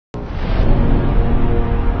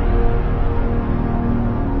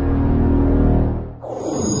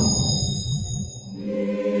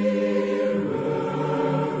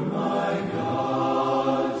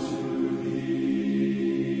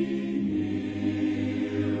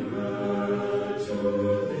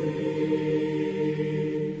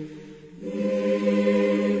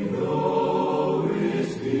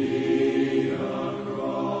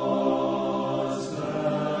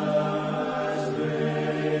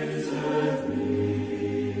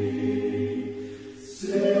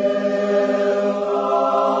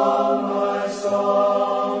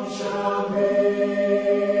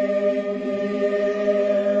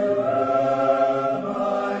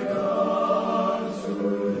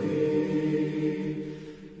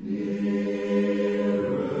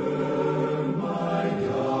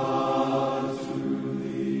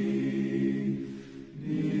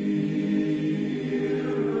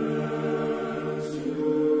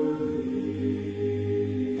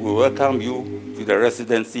we welcome you to the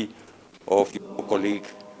residency of your colleague,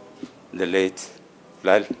 the late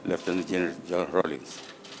Flight Lieutenant General Rawlings.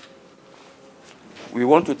 We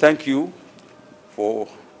want to thank you for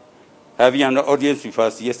having an audience with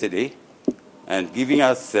us yesterday and giving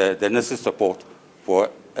us the necessary support for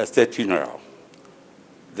a state funeral.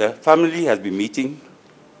 The family has been meeting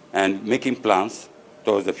and making plans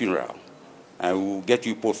towards the funeral, and we will get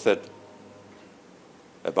you posted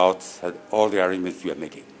about all the arrangements we are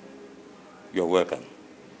making. You're welcome.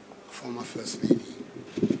 Former First Lady,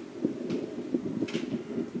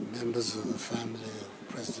 members of the family of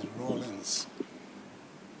President Rawlings,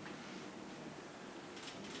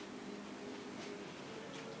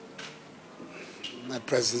 my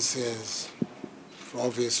presence here is for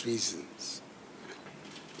obvious reasons.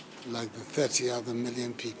 Like the 30 other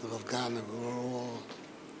million people of Ghana, we were all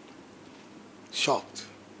shocked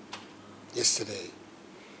yesterday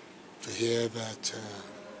to hear that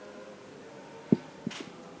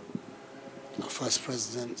our first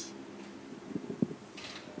president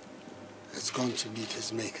has gone to meet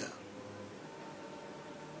his maker.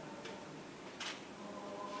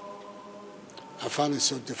 I found it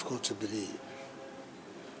so difficult to believe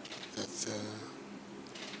that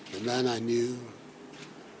the man I knew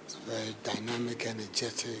was a very dynamic,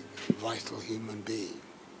 energetic, vital human being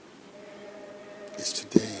is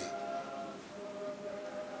today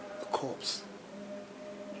a corpse.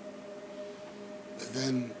 But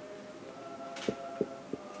then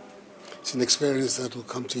it's an experience that will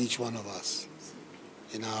come to each one of us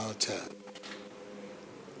in our turn.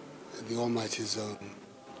 The Almighty's own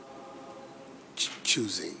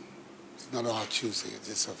choosing. It's not our choosing, it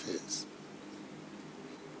is of His.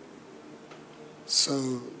 So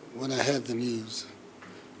when I heard the news,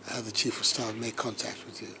 I had the Chief of Staff make contact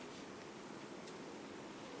with you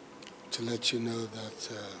to let you know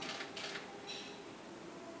that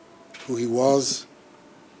who he was,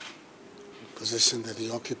 the position that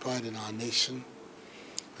he occupied in our nation,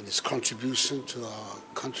 and his contribution to our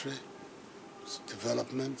country, his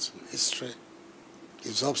development and history,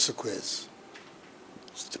 his obsequies,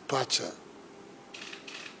 his departure,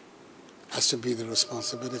 has to be the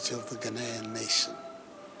responsibility of the Ghanaian nation.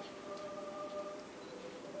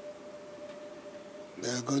 They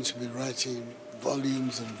are going to be writing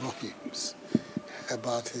volumes and volumes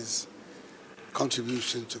about his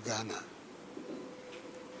contribution to Ghana.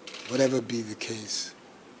 Whatever be the case,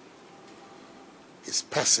 his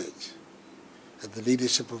passage at the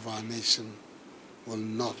leadership of our nation will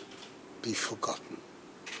not be forgotten.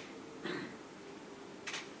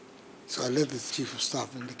 So I let the Chief of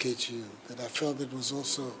Staff indicate to you that I felt it was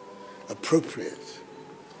also appropriate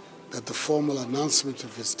that the formal announcement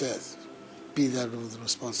of his death be that of the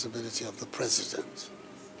responsibility of the President.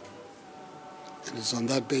 And it's on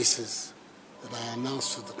that basis that I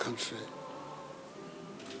announced to the country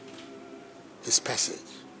his passage.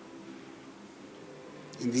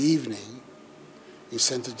 In the evening, you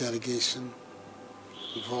sent a delegation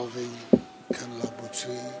involving Colonel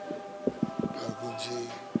Abutui, Aguji,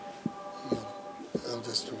 your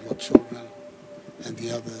eldest of your children, and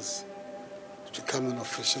the others to come and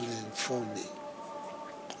officially inform me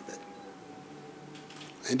of it.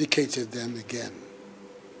 I indicated then again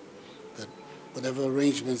that whatever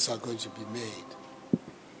arrangements are going to be made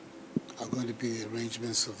are going to be the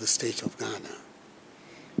arrangements of the state of Ghana.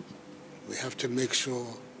 We have to make sure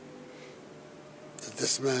that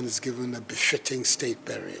this man is given a befitting state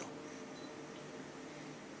burial.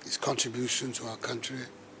 His contribution to our country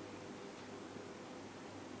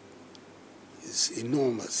is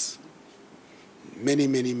enormous, many,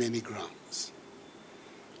 many, many grounds.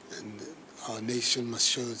 And our nation must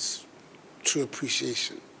show its true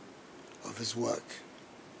appreciation of his work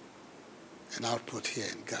and output here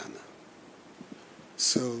in Ghana.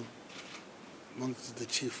 So, amongst the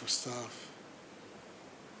Chief of Staff,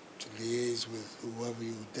 to liaise with whoever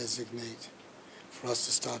you designate, for us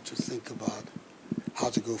to start to think about how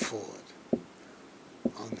to go forward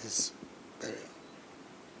on his burial.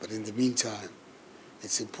 But in the meantime,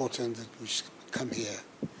 it's important that we should come here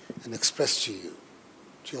and express to you,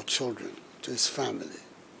 to your children, to his family,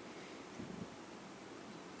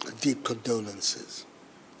 deep condolences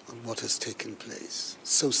on what has taken place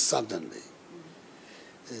so suddenly.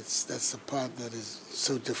 That's the part that is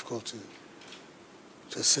so difficult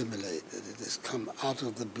to assimilate, that it has come out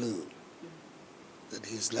of the blue, that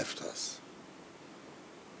he's left us.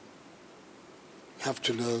 You have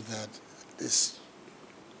to know that at this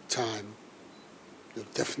time, you're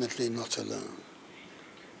definitely not alone.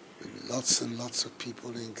 And lots of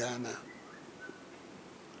people in Ghana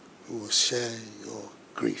who will share your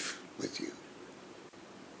grief with you.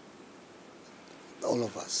 all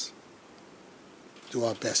of us do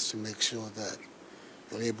our best to make sure that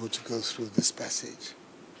we're able to go through this passage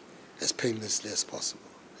as painlessly as possible.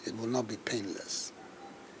 It will not be painless,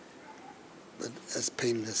 but as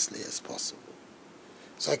painlessly as possible.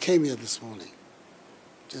 So I came here this morning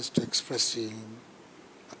just to express to you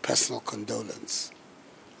a personal condolence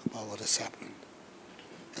about what has happened,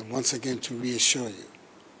 and once again to reassure you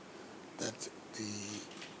that the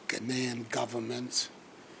Ghanaian government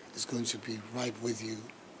is going to be right with you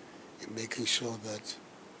in making sure that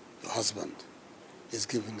your husband is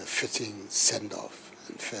given a fitting send-off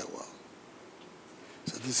and farewell.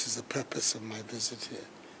 So this is the purpose of my visit here.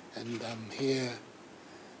 And I'm here,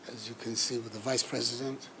 as you can see, with the Vice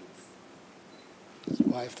President, his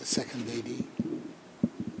wife, the Second Lady,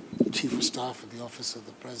 the Chief of Staff of the Office of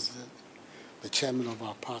the President, the Chairman of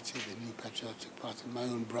our party, the New Patriotic Party. My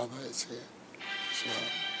own brother is here as well.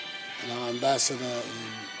 And our Ambassador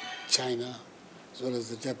in China, as well as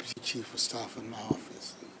the Deputy Chief of Staff in my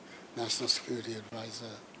office, and National Security Advisor,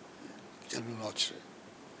 General Ochre,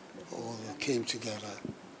 all came together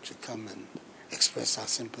to come and express our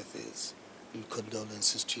sympathies and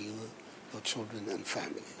condolences to you, your children and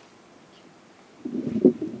family.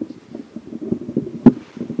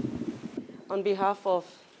 On behalf of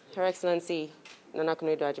Her Excellency Nana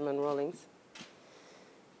Konadu Agyemang Rawlings,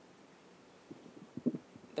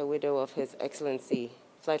 the widow of His Excellency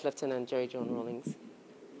Flight Lieutenant Jerry John Rawlings,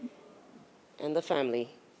 and the family,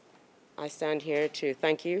 I stand here to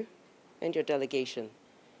thank you and your delegation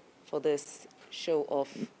for this show of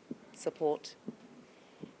support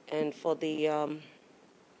and for the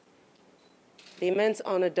immense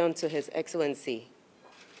honor done to His Excellency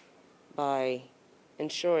by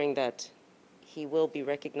ensuring that he will be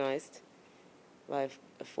recognized by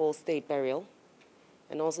a full state burial,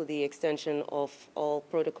 and also the extension of all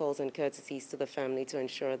protocols and courtesies to the family to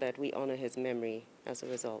ensure that we honor his memory as a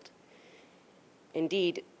result.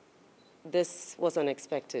 Indeed, this was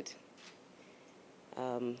unexpected.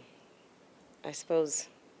 I suppose,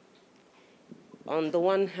 on the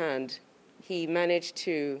one hand, he managed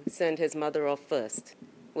to send his mother off first,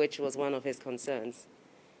 which was one of his concerns,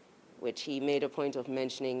 which he made a point of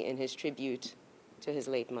mentioning in his tribute to his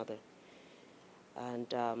late mother.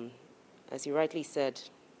 And as you rightly said,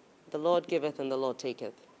 the Lord giveth and the Lord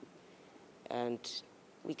taketh. And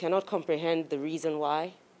we cannot comprehend the reason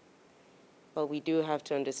why, but we do have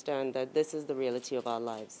to understand that this is the reality of our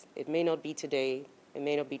lives. It may not be today, it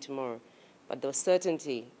may not be tomorrow, but the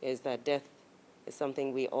certainty is that death is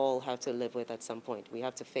something we all have to live with at some point. We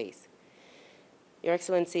have to face. Your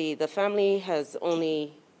Excellency, the family has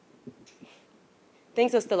only,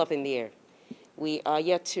 things are still up in the air. We are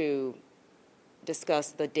yet to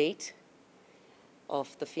discuss the date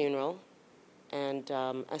of the funeral, and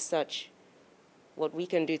as such, what we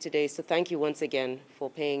can do today is to thank you once again for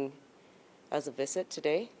paying us a visit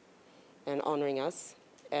today and honoring us,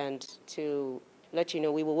 and to let you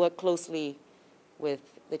know we will work closely with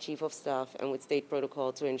the Chief of Staff and with State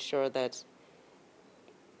Protocol to ensure that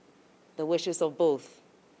the wishes of both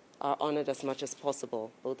are honored as much as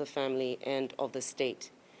possible, both the family and of the state,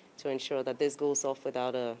 to ensure that this goes off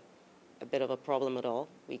without a bit of a problem at all.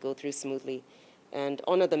 We go through smoothly and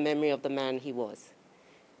honor the memory of the man he was.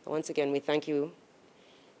 Once again, we thank you,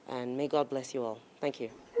 and may God bless you all. Thank you.